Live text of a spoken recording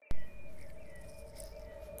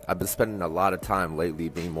I've been spending a lot of time lately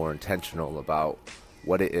being more intentional about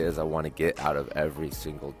what it is I want to get out of every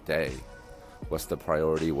single day. What's the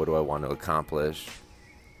priority? What do I want to accomplish?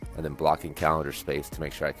 And then blocking calendar space to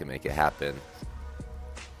make sure I can make it happen.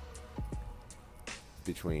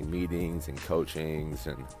 Between meetings and coachings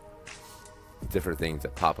and different things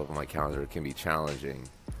that pop up on my calendar, it can be challenging.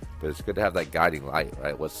 But it's good to have that guiding light,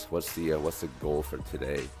 right? What's the goal for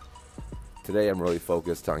today? Today I'm really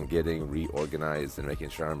focused on getting reorganized and making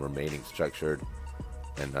sure I'm remaining structured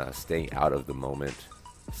and staying out of the moment,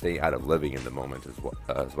 staying out of living in the moment is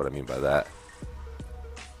what I mean by that.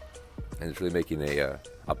 And it's really making a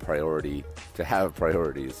priority to have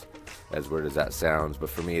priorities, as weird as that sounds. But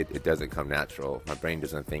for me, it doesn't come natural. My brain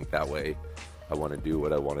doesn't think that way. I want to do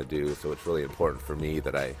what I want to do. So it's really important for me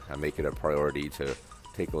that I make it a priority to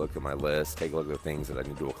take a look at my list, take a look at the things that I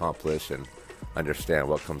need to accomplish, and understand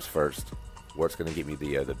what comes first, what's going to give me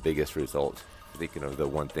the biggest result. Thinking of the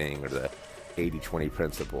one thing or the 80-20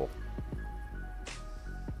 principle.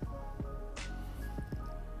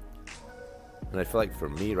 And I feel like for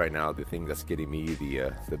me right now, the thing that's getting me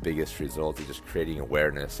the biggest result is just creating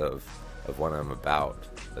awareness of what I'm about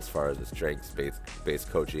as far as the strengths-based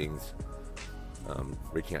coachings,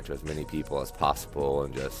 reaching out to as many people as possible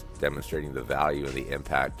and just demonstrating the value and the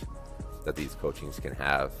impact that these coachings can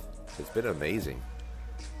have. It's been amazing.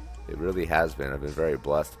 It really has been. I've been very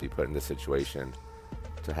blessed to be put in this situation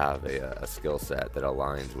to have a skill set that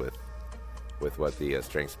aligns with what the the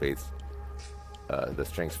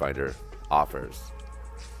Strengths Finder offers.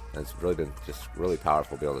 And it's really been just really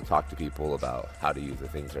powerful to be able to talk to people about how to use the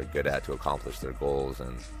things they're good at to accomplish their goals.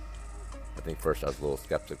 And I think first I was a little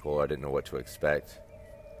skeptical. I didn't know what to expect.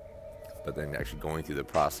 But then actually going through the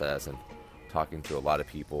process and talking to a lot of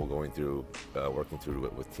people, working through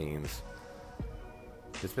it with teams,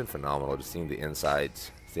 it's been phenomenal. Just seeing the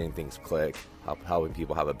insights, seeing things click, how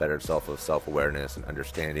people have a better self-awareness and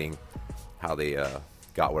understanding how they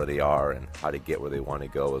got where they are and how to get where they want to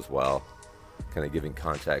go as well. Kind of giving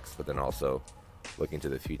context, but then also looking to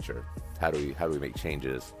the future. How do we make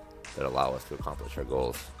changes that allow us to accomplish our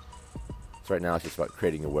goals? So right now it's just about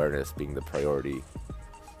creating awareness being the priority,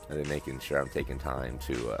 and then making sure I'm taking time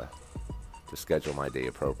to schedule my day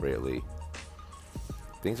appropriately.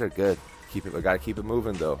 Things are good. I gotta keep it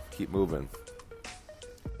moving though. Keep moving.